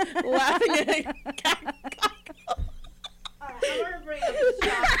 100% laughing at I'm gonna bring up the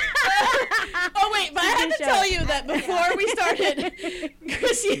chocolate. Oh wait, but I have to tell you that before we started,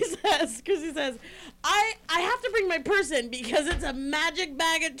 Chrissy says, I have to bring my purse in because it's a magic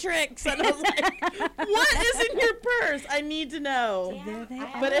bag of tricks. And I was like, what is in your purse? I need to know. There they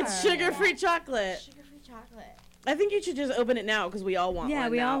But it's sugar-free chocolate. Sugar-free chocolate. I think you should just open it now because we all want one now. Yeah,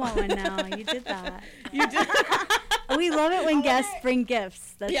 we all want one now. You did that. You did. We love it when guests bring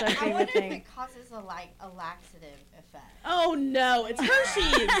gifts. That's our I favorite wonder thing. if it causes a laxative effect. Oh no, it's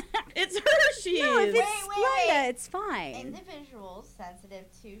Hershey's. It's Hershey's. No, if it's Wait. Splenda, it's fine. Individuals sensitive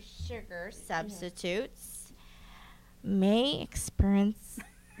to sugar substitutes may experience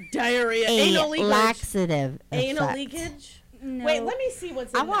diarrhea, a anal leakage. laxative Anal effect. leakage? No. Wait, let me see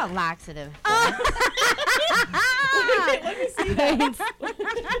what's in I want laxative. Wait, let me see that.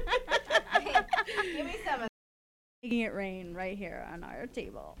 Give me some of Making it rain right here on our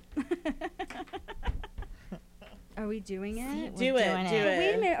table. Are we doing it? Do it. Wait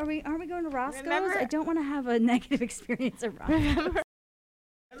a minute. Aren't we going to Roscoe's? Remember- I don't want to have a negative experience at Roscoe's.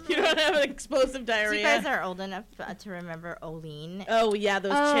 You don't have an explosive So diarrhea. you guys are old enough to remember Olean. Oh yeah,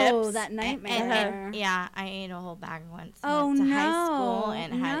 those Oh, chips. that nightmare. And yeah, I ate a whole bag once. Oh, Went to no. high school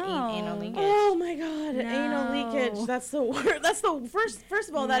and had No. anal leakage. Oh my god, No. anal leakage. That's the worst. That's the first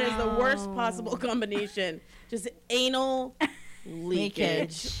of all, that is the worst possible combination. Just anal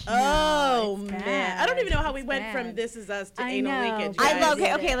leakage. Oh it's man. bad. I don't even know how we It's went bad. from This Is Us to I anal know. leakage. I guys. love.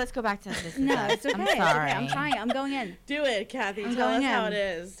 Okay, let's go back to this. No, it's okay. I'm It's sorry. okay. I'm trying. I'm going in. Do it, Kathy. I'm Tell us going how in. it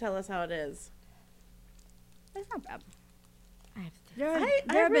is. Tell us how it is. That's not bad. I have to-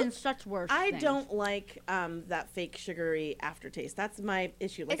 There have been such worse I things. don't like that fake sugary aftertaste. That's my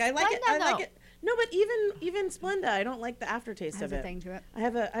issue. Like It's I like it. Splenda, I like though. it. No, but even Splenda, I don't like the aftertaste Has of a it. thing to it.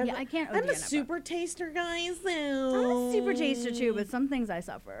 I can't. OD I'm on a it, but- super taster, guys. So. I'm a super taster too, but some things I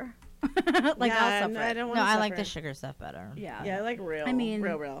suffer. Like Yeah, I'll suffer. I don't No, want to I like the sugar stuff better. Yeah. Yeah, I like real. I mean,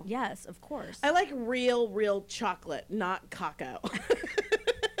 real. Yes, of course. I like real chocolate, not cacao.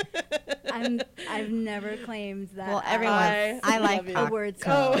 I've never claimed that. Well, everyone, I like you. a word.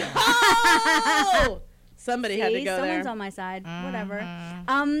 Oh! Somebody had to See, go someone's there. on my side. Mm-hmm.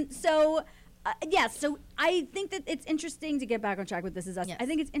 Whatever. So I think that it's interesting to get back on track with This Is Us. Yes. I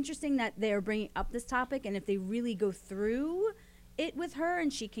think it's interesting that they're bringing up this topic, and if they really go through it with her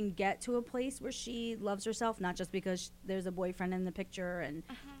and she can get to a place where she loves herself, not just because there's a boyfriend in the picture, and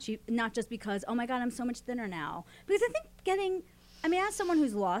she not just because, oh my God, I'm so much thinner now. Because I think as someone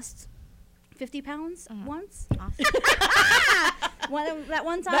who's lost 50 pounds once. Awesome. That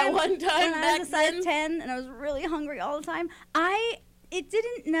one time one time when I back was a size then? 10 and I was really hungry all the time, it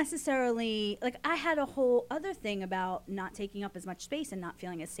didn't necessarily, like, I had a whole other thing about not taking up as much space and not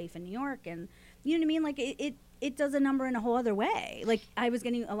feeling as safe in New York, and you know what I mean, like it does a number in a whole other way. Like, I was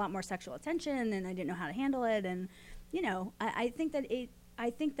getting a lot more sexual attention and I didn't know how to handle it, and you know, I think that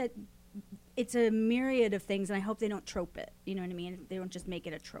it's a myriad of things, and I hope they don't trope it. You know what I mean? They don't just make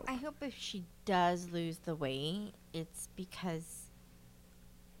it a trope. I hope if she does lose the weight, it's because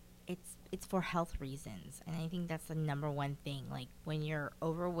it's for health reasons, and I think that's the number one thing. Like, when you're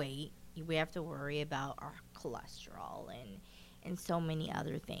overweight, we have to worry about our cholesterol, and and so many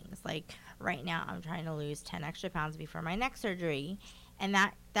other things. Like right now, I'm trying to lose 10 extra pounds before my neck surgery, and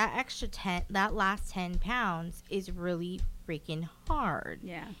that last 10 pounds is really freaking hard.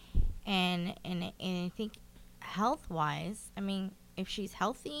 Yeah. And I think health-wise, I mean, if she's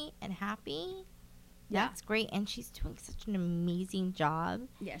healthy and happy, that's great. And she's doing such an amazing job.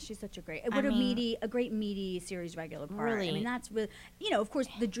 Yeah, she's such a great, a great meaty series regular part. Really. I mean, that's really, of course,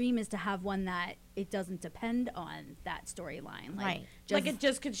 the dream is to have one that it doesn't depend on that storyline. Like, Right. She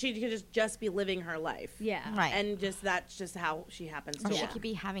could just be living her life. Yeah. Right. And that's just how she happens Or to she walk. could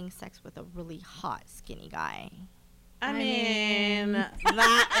be having sex with a really hot, skinny guy. I mean,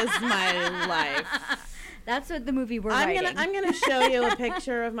 that is my life. That's what the movie we're I'm writing. gonna show you a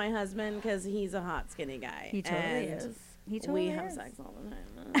picture of my husband because he's a hot, skinny guy. He totally and is. He totally we have is. sex all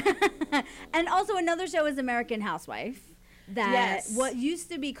the time. And also another show is American Housewife. That Yes. what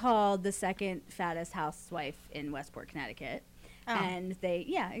used to be called the second fattest housewife in Westport, Connecticut. Oh. And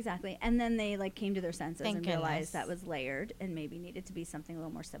exactly. And then they came to their senses Thank and realized goodness. that was layered and maybe needed to be something a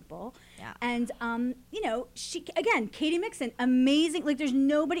little more simple. Yeah. And she again, Katie Mixon, amazing. Like there's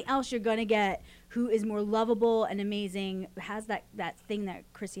nobody else you're gonna get who is more lovable and amazing, has that thing that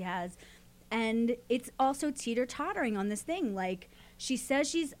Chrissy has. And it's also teeter-tottering on this thing. Like she says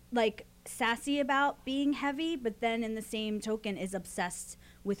she's like sassy about being heavy, but then in the same token is obsessed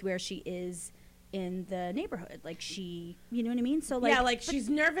with where she is in the neighborhood. Like she, you know what I mean? So she's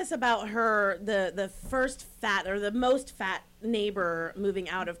nervous about the first fat or the most fat neighbor moving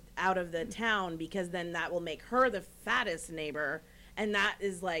out of the town, because then that will make her the fattest neighbor, and that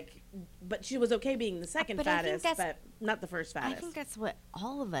is but she was okay being the second But I think fattest, but not the first fattest. I think that's what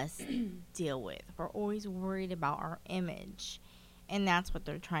all of us deal with. We're always worried about our image, and that's what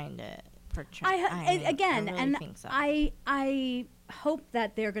they're trying to portray. I really think so. I hope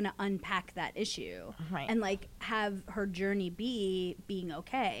that they're going to unpack that issue, Right. and have her journey be being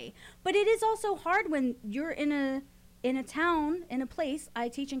okay. But it is also hard when you're in a town, in a place. I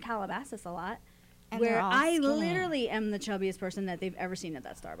teach in Calabasas a lot, And where they're all I skinny. literally am the chubbiest person that they've ever seen at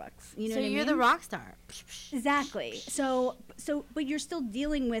that Starbucks. You know So what I mean? you're the rock star. Exactly. So, but you're still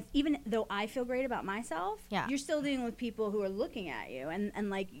dealing with, even though I feel great about myself, Yeah. you're still dealing with people who are looking at you, and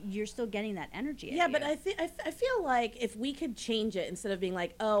you're still getting that energy. Yeah, at but you. I feel like if we could change it, instead of being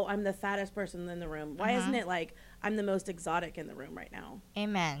like, oh, I'm the fattest person in the room, why isn't it like I'm the most exotic in the room right now?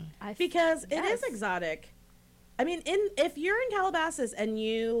 Amen. Because it is exotic. I mean, if you're in Calabasas and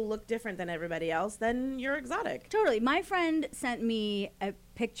you look different than everybody else, then you're exotic. Totally. My friend sent me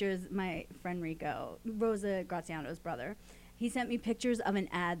pictures. My friend Rico, Rosa Graziano's brother, he sent me pictures of an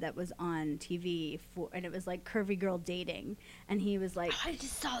ad that was on TV and it was like curvy girl dating, and he was like, I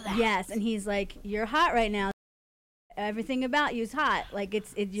just saw that. Yes, and he's like, you're hot right now. Everything about you's hot. Like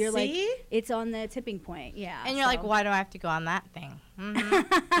you're like, See? it's on the tipping point. Yeah. And you're like, why do I have to go on that thing?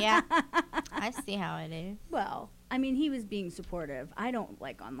 Mm-hmm. Yeah. I see how it is. Well, I mean, he was being supportive. I don't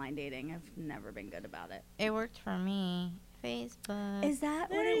like online dating. I've never been good about it. It worked for me. Facebook. Is that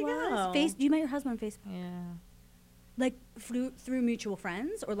There what it you was? go. You met your husband on Facebook? Yeah. Like through mutual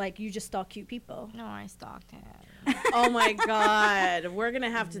friends, or like you just stalk cute people? No, I stalked him. Oh my God, we're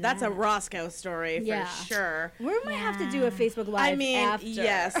gonna have to. That's a Roscoe story for sure. We might have to do a Facebook Live. I mean, after.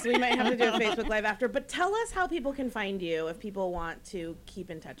 yes, we might have to do a Facebook Live after. But tell us how people can find you if people want to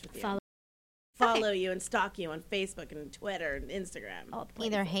keep in touch with you. Follow you and stalk you on Facebook and Twitter and Instagram.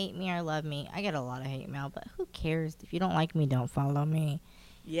 Either hate me or love me. I get a lot of hate mail, but who cares? If you don't like me, don't follow me.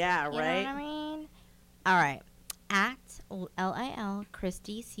 Yeah, You right. know what I mean? All right. At LIL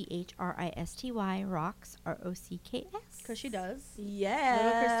Christy CHRISTY rocks ROCKS. Because she does. Yeah.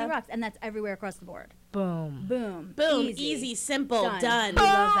 Little Christy rocks, and that's everywhere across the board. Boom. Boom. Boom. Easy, simple, done. We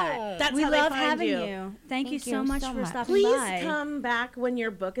love that. That's we how love they find having you. you. Thank you so much for stopping Please by. come back when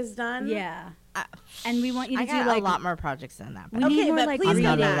your book is done. Yeah. And we want you to I do got like a lot more projects than that. We need more, but like, please I'm come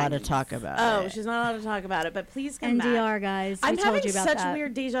not back. allowed to talk about Oh, it. she's not allowed to talk about it, but please come back. NDR, guys. I'm we told having you about such that.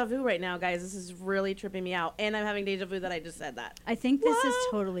 weird deja vu right now, guys. This is really tripping me out. And I'm having deja vu that I just said that. I think this is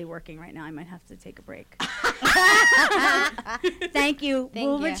totally working right now. I might have to take a break. Thank you. Thank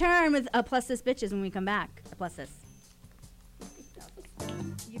we'll you. return with a Plus This Bitches when we come back. A Plus This.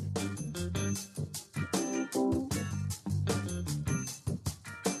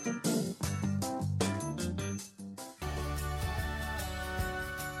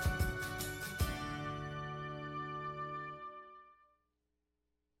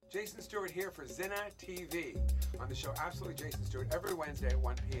 Jason Stewart here for Zinna TV. On the show Absolutely Jason Stewart every Wednesday at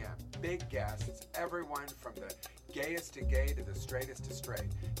 1 p.m. Big guests, everyone from the gayest to gay to the straightest to straight.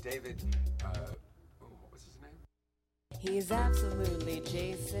 David, what was his name? He's absolutely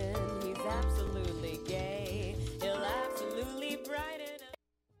Jason. He's absolutely gay. He'll absolutely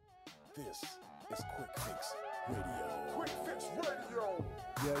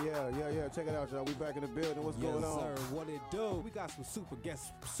check it out, y'all. We back in the building. What's going on? Yes, sir. What it do? We got some super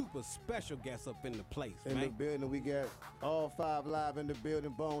special guests up in the place, In man. the building, we got all 5 live in the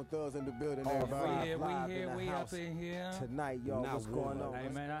building. Bone Thugs in the building. All Everybody. we up in here Tonight, y'all. Not What's going one. on? Hey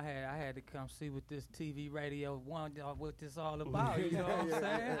man, I had to come see what this TV radio one what this all about. You know what I'm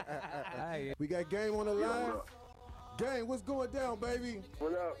saying? Hey, We got Game on the line. Game, what's going down, baby?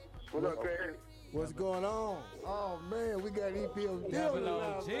 What up? What up, man? What's going on? Oh man, we got EPO Deal on the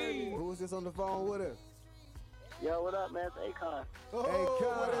line, baby. Who's this on the phone with us? Yo, what up, man? It's Akon.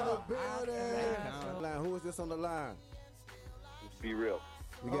 Akon in the building. Line, who is this on the line? Be real.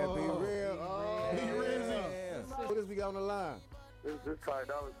 We got Be Real. Be Real. Who this we got on the line? This Ty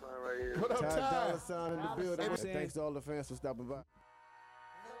Dolla $ign right here. What up, Ty Dolla $ign in the building. Thanks to all the fans for stopping by.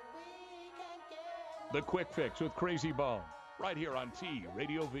 The Quick Fix with Crazy Bone, right here on T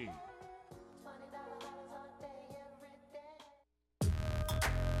Radio V.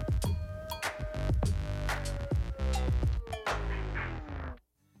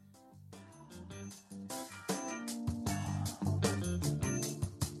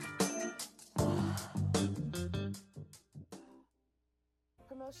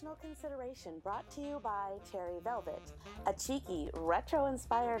 Promotional consideration brought to you by Cherry Velvet, a cheeky,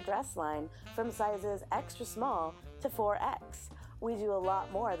 retro-inspired dress line from sizes extra small to 4X. We do a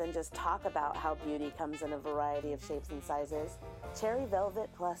lot more than just talk about how beauty comes in a variety of shapes and sizes.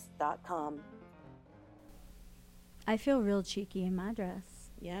 CherryVelvetPlus.com. I feel real cheeky in my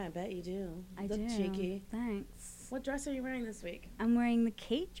dress. Yeah, I bet you do. I Look do. cheeky. Thanks. What dress are you wearing this week? I'm wearing the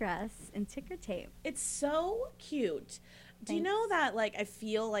Kate dress in ticker tape. It's so cute. Do you know that, like, I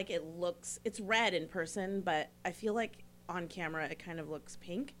feel like it's red in person, but I feel like on camera it kind of looks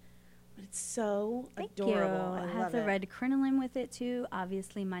pink. But it's so adorable. I It love has a red crinoline with it, too.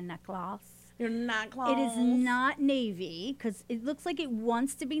 Obviously, my necklace. Your necklace. It is not navy, because it looks like it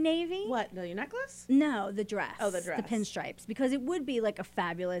wants to be navy. What, your necklace? No, the dress. Oh, the dress. The pinstripes. Because it would be like a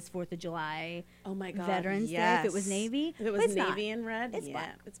fabulous 4th of July Veterans Day if it was navy. If it was But it's not. navy and red? It's yeah,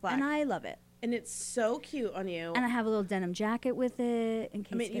 black. it's black. And I love it. And it's so cute on you. And I have a little denim jacket with it in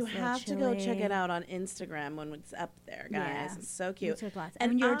case I mean, it you gets a little have to go check chilly. it out on Instagram when it's up there, guys. Yeah. It's so cute. took lots.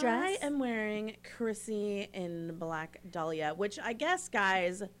 And And your dress? I am wearing Chrissy in Black Dahlia, which I guess,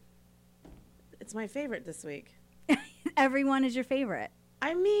 guys, it's my favorite this week. Everyone is your favorite.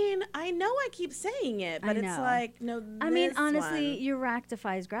 I mean, I know I keep saying it, but I it's know. like, no, I mean, this honestly, one. you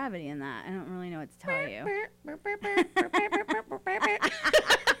rectifies gravity in that. I don't really know what to tell you.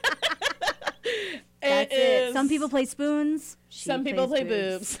 That's it. Some people play spoons. Some people play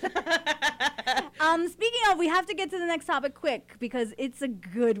boobs. Speaking of, we have to get to the next topic quick because it's a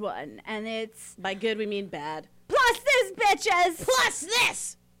good one, and it's by good we mean bad. Plus this, bitches. Plus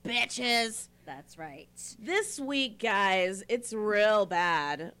this, bitches. That's right. This week, guys, it's real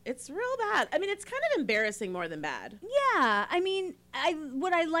bad. It's real bad. I mean, it's kind of embarrassing more than bad. Yeah, I mean,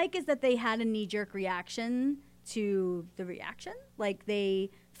 what I like is that they had a knee-jerk reaction to the reaction. Like, they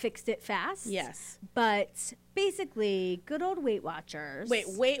fixed it fast. Yes. But basically, good old Weight Watchers. Wait,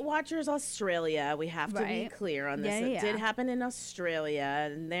 Weight Watchers Australia. We have to be Right. clear on this. Yeah, It yeah. did happen in Australia,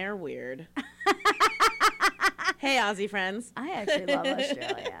 and they're weird. Hey, Aussie friends. I actually love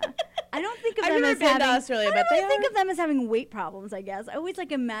Australia. I don't think of I've them never as been to having. Australia, I but don't they really think are- of them as having weight problems. I guess I always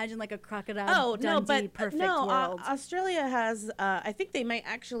like imagine like a crocodile. Oh no, Dundee but perfect no, world. Australia has. I think they might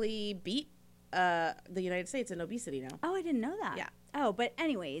actually beat the United States in obesity now. Oh, I didn't know that. Yeah. Oh, but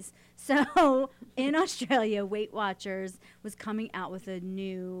anyways, so in Australia, Weight Watchers was coming out with a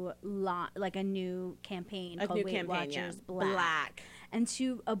new a new campaign A called new Weight campaign, yeah. Watchers Black. And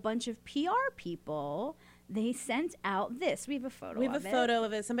to a bunch of PR people, they sent out this. We have a photo. We have of a it. photo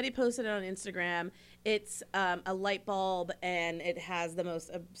of it. Somebody posted it on Instagram. It's a light bulb, and it has the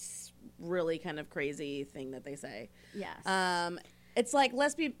most really kind of crazy thing that they say. Yes. It's like,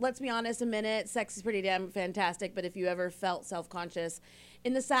 let's be honest a minute. Sex is pretty damn fantastic, but if you ever felt self-conscious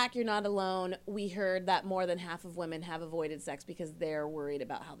in the sack, you're not alone. We heard that more than half of women have avoided sex because they're worried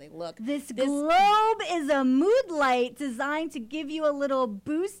about how they look. This globe is a mood light designed to give you a little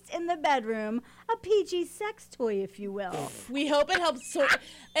boost in the bedroom, a PG sex toy, if you will. We hope it helps. We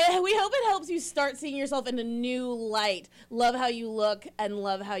hope it helps you start seeing yourself in a new light. Love how you look and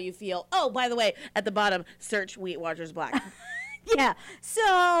love how you feel. Oh, by the way, at the bottom, search Weight Watchers Black. Yeah.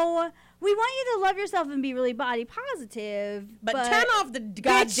 So we want you to love yourself and be really body positive. But turn off the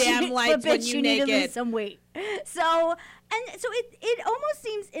goddamn lights when bitch, you need to naked. lose some weight. So And so it almost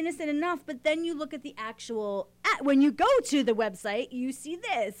seems innocent enough, but then you look at the actual, when you go to the website, you see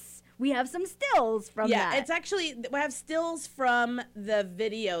this. We have some stills from that. Yeah, it's actually, we have stills from the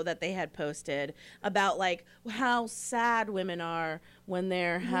video that they had posted about like how sad women are when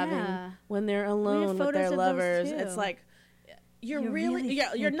they're when they're alone with their lovers. It's like,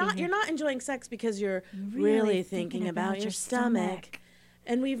 you're not enjoying sex because you're really thinking about your stomach.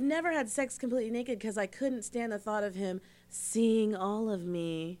 And we've never had sex completely naked because I couldn't stand the thought of him seeing all of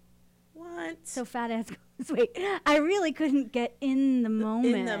me. What? So fat ass goes, wait, I really couldn't get in the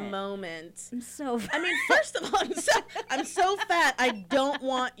moment. In the moment. I'm so fat. I mean, first of all, I'm so fat, I don't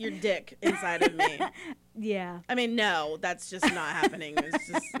want your dick inside of me. Yeah. I mean, no, that's just not happening. It's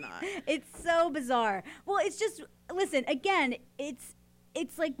just not. It's so bizarre. Well, it's just, listen, again, it's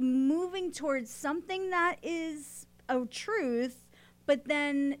like moving towards something that is a truth, but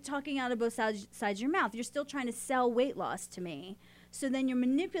then talking out of both sides of your mouth. You're still trying to sell weight loss to me. So then you're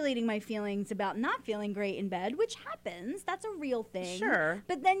manipulating my feelings about not feeling great in bed, which happens. That's a real thing. Sure.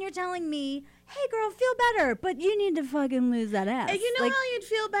 But then you're telling me, hey, girl, feel better, but you need to fucking lose that ass. And you know how you'd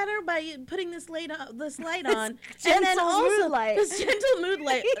feel better by putting this light on, and then also mood light. this gentle mood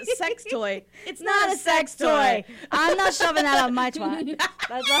light, sex toy. It's not a sex toy. I'm not shoving that on my twat. That's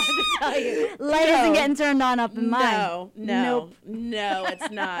all I have to tell you. Light isn't getting turned on up in mine. No,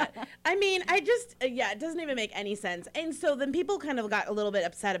 it's not. I mean, it doesn't even make any sense. And so then people kind of got a little bit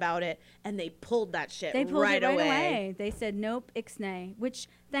upset about it, and they pulled that shit They pulled right it right away. away. They said, nope, ixnay, which,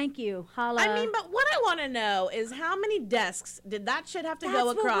 thank you, holla. I mean, but what I want to know is how many desks did that shit have to That's go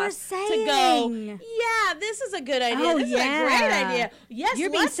what across we're to go, saying. yeah, this is a good idea. Oh, this is a great idea. Yes, You're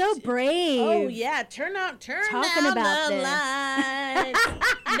being so brave. Oh, yeah. Turn Talking down about the this. lights.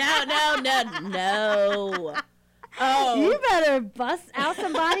 No. Oh. You better bust out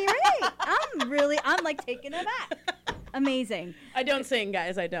some body rate. I'm like taken aback. Amazing. I don't sing,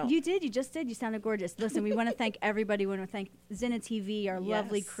 guys. I don't. You did. You just did. You sounded gorgeous. Listen, we want to thank everybody. We want to thank Zena TV, our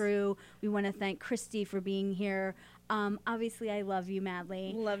lovely crew. We want to thank Christy for being here. Obviously, I love you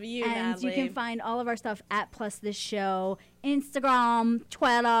madly. Love you and madly. you can find all of our stuff at Plus This Show, Instagram,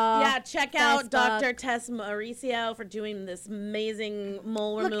 Twitter. Yeah, check out Facebook. Dr. Tess Mauricio for doing this amazing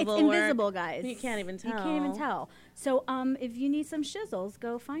mole Look, removal it's work. invisible, guys. You can't even tell. You can't even tell. So if you need some shizzles,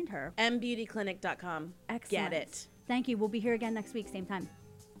 go find her. mbeautyclinic.com. Excellent. Get it. Thank you. We'll be here again next week, same time,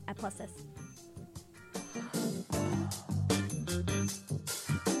 at Plus This.